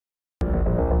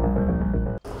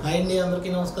Hi అండి, అందరికీ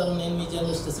నమస్కారం. నేను మీ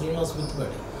జర్నలిస్ట్ శ్రీనివాస్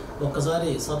మిత్తుపడి. ఒక్కసారి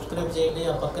సబ్స్క్రైబ్ చేయండి,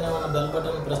 ఆ పక్కనే ఉన్న బెల్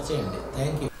బటన్ ప్రెస్ చేయండి.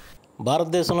 Thank you.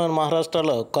 భారతదేశంలోని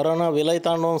మహారాష్ట్రలో కరోనా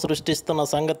విలయతాండవం సృష్టిస్తున్న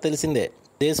సంగతి తెలిసిందే.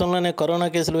 దేశంలోనే కరోనా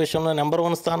కేసుల విషయంలో నెంబర్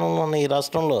 1 స్థానంలో ఉన్న ఈ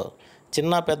రాష్ట్రంలో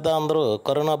చిన్న పెద్ద అందరూ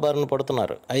కరోనా బారిన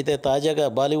పడుతున్నారు. అయితే తాజాగా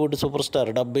బాలీవుడ్ సూపర్ స్టార్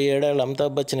 77 ఏళ్ల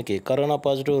అమితాబ్ బచ్చన్కి కరోనా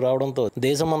పాజిటివ్ రావడంతో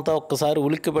దేశమంతా ఒక్కసారి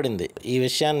ఉలిక్కిపడింది. ఈ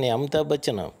విషయాన్ని అమితాబ్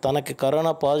బచ్చన్ తనకి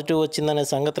కరోనా పాజిటివ్ వచ్చిందనే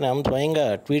సంగతిని స్వయంగా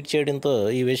ట్వీట్ చేయడంతో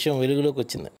ఈ విషయం వెలుగులోకి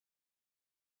వచ్చింది.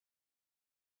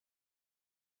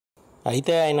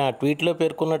 అయితే ఆయన ట్వీట్లో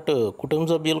పేర్కొన్నట్టు కుటుంబ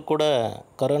సభ్యులు కూడా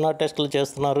కరోనా టెస్టులు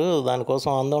చేస్తున్నారు, దానికోసం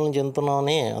ఆందోళన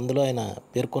చెందుతున్నామని అందులో ఆయన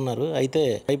పేర్కొన్నారు. అయితే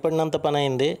భయపడినంత పని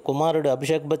అయింది. కుమారుడు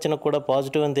అభిషేక్ బచ్చన్ కూడా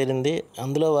పాజిటివ్ అని తేలింది.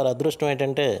 అందులో వారి అదృష్టం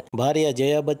ఏంటంటే భార్య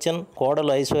జయా బచ్చన్,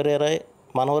 కోడలు ఐశ్వర్యరాయ్,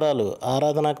 మనవరాలు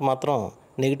ఆరాధనకు మాత్రం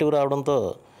నెగిటివ్ రావడంతో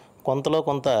కొంతలో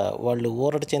కొంత వాళ్ళు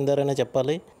ఊరట చెందారనే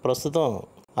చెప్పాలి. ప్రస్తుతం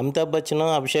అమితాబ్ బచ్చన్,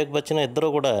 అభిషేక్ బచ్చన్ ఇద్దరు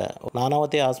కూడా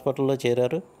నానావతి హాస్పిటల్లో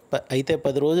చేరారు. అయితే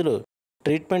 10 రోజులు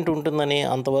ట్రీట్మెంట్ ఉంటుందని,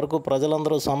 అంతవరకు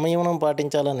ప్రజలందరూ సంయమనం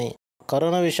పాటించాలని,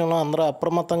 కరోనా విషయంలో అందరూ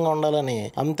అప్రమత్తంగా ఉండాలని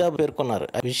అమితాబ్ పేర్కొన్నారు.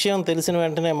 ఆ విషయం తెలిసిన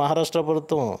వెంటనే మహారాష్ట్ర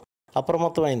ప్రభుత్వం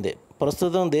అప్రమత్తమైంది.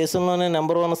 ప్రస్తుతం దేశంలోనే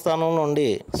నెంబర్ 1 స్థానంలో ఉండి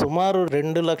సుమారు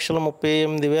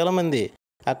 2,38,000 మంది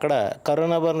అక్కడ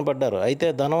కరోనా బారిన పడ్డారు. అయితే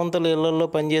ధనవంతుల ఇళ్లలో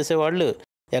పనిచేసే వాళ్ళు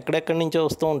ఎక్కడెక్కడి నుంచో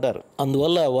వస్తూ ఉంటారు.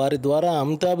 అందువల్ల వారి ద్వారా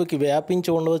అమితాబ్కి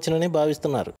వ్యాపించి ఉండవచ్చునని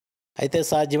భావిస్తున్నారు. అయితే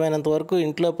సాధ్యమైనంత వరకు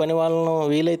ఇంట్లో పని వాళ్ళను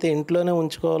వీలైతే ఇంట్లోనే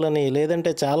ఉంచుకోవాలని,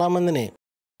 లేదంటే చాలామందిని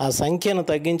ఆ సంఖ్యను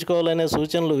తగ్గించుకోవాలనే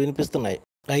సూచనలు వినిపిస్తున్నాయి.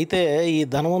 అయితే ఈ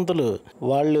ధనవంతులు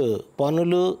వాళ్ళు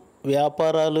పనులు,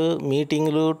 వ్యాపారాలు,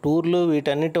 మీటింగులు, టూర్లు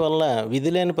వీటన్నిటి వల్ల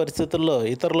విధి లేని పరిస్థితుల్లో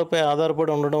ఇతరులపై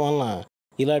ఆధారపడి ఉండడం వలన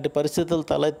ఇలాంటి పరిస్థితులు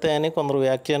తలెత్తాయని కొందరు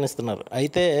వ్యాఖ్యానిస్తున్నారు.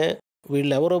 అయితే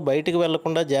వీళ్ళెవరూ బయటికి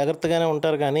వెళ్లకుండా జాగ్రత్తగానే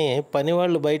ఉంటారు, కానీ పని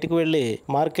వాళ్ళు బయటికి వెళ్ళి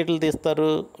మార్కెట్లు తీస్తారు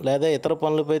లేదా ఇతర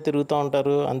పనులపై తిరుగుతూ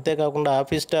ఉంటారు. అంతేకాకుండా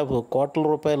ఆఫీస్ స్టాఫ్ కోట్ల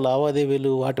రూపాయల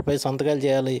లావాదేవీలు వాటిపై సంతకాలు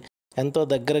చేయాలి. ఎంతో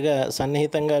దగ్గరగా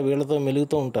సన్నిహితంగా వీళ్ళతో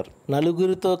మెలుగుతూ ఉంటారు.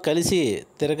 నలుగురితో కలిసి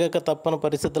తిరగక తప్పని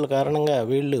పరిస్థితుల కారణంగా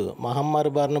వీళ్ళు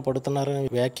మహమ్మారి బారిన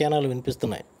పడుతున్నారని వ్యాఖ్యానాలు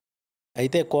వినిపిస్తున్నాయి.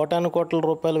 అయితే కోటాను కోట్ల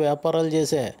రూపాయల వ్యాపారాలు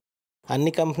చేసే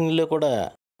అన్ని కంపెనీలు కూడా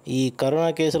ఈ కరోనా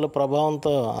కేసుల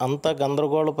ప్రభావంతో అంతా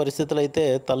గందరగోళ పరిస్థితులు అయితే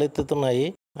తలెత్తుతున్నాయి.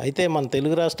 అయితే మన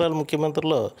తెలుగు రాష్ట్రాల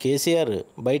ముఖ్యమంత్రులు కేసీఆర్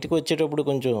బయటకు వచ్చేటప్పుడు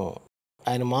కొంచెం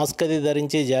ఆయన మాస్క్ అది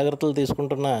ధరించి జాగ్రత్తలు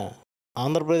తీసుకుంటున్న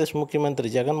ఆంధ్రప్రదేశ్ ముఖ్యమంత్రి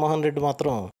జగన్మోహన్ రెడ్డి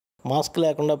మాత్రం మాస్క్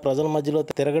లేకుండా ప్రజల మధ్యలో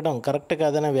తిరగడం కరెక్ట్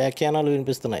కాదనే వ్యాఖ్యానాలు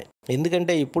వినిపిస్తున్నాయి.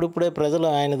 ఎందుకంటే ఇప్పుడిప్పుడే ప్రజలు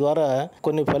ఆయన ద్వారా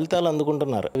కొన్ని ఫలితాలు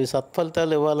అందుకుంటున్నారు. అవి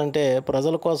సత్ఫలితాలు ఇవ్వాలంటే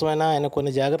ప్రజల కోసమైనా ఆయన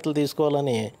కొన్ని జాగ్రత్తలు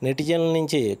తీసుకోవాలని నెటిజన్ల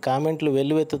నుంచి కామెంట్లు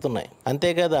వెల్లువెత్తుతున్నాయి.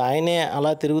 అంతేకాదు ఆయనే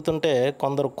అలా తిరుగుతుంటే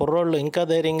కొందరు కుర్రోళ్ళు ఇంకా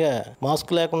ధైర్యంగా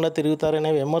మాస్క్ లేకుండా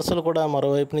తిరుగుతారనే విమర్శలు కూడా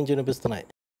మరోవైపు నుంచి వినిపిస్తున్నాయి.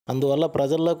 అందువల్ల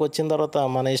ప్రజల్లోకి వచ్చిన తర్వాత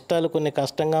మన ఇష్టాలు కొన్ని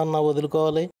కష్టంగా ఉన్నా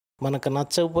వదులుకోవాలి, మనకు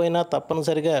నచ్చకపోయినా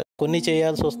తప్పనిసరిగా కొన్ని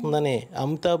చేయాల్సి వస్తుందని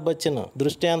అమితాబ్ బచ్చన్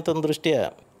దృష్ట్యా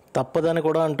తప్పదని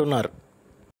కూడా అంటున్నారు.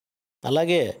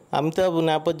 అలాగే అమితాబ్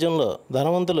నేపథ్యంలో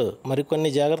ధనవంతులు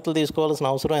మరికొన్ని జాగ్రత్తలు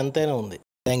తీసుకోవాల్సిన అవసరం ఎంతైనా ఉంది.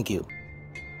 Thank you.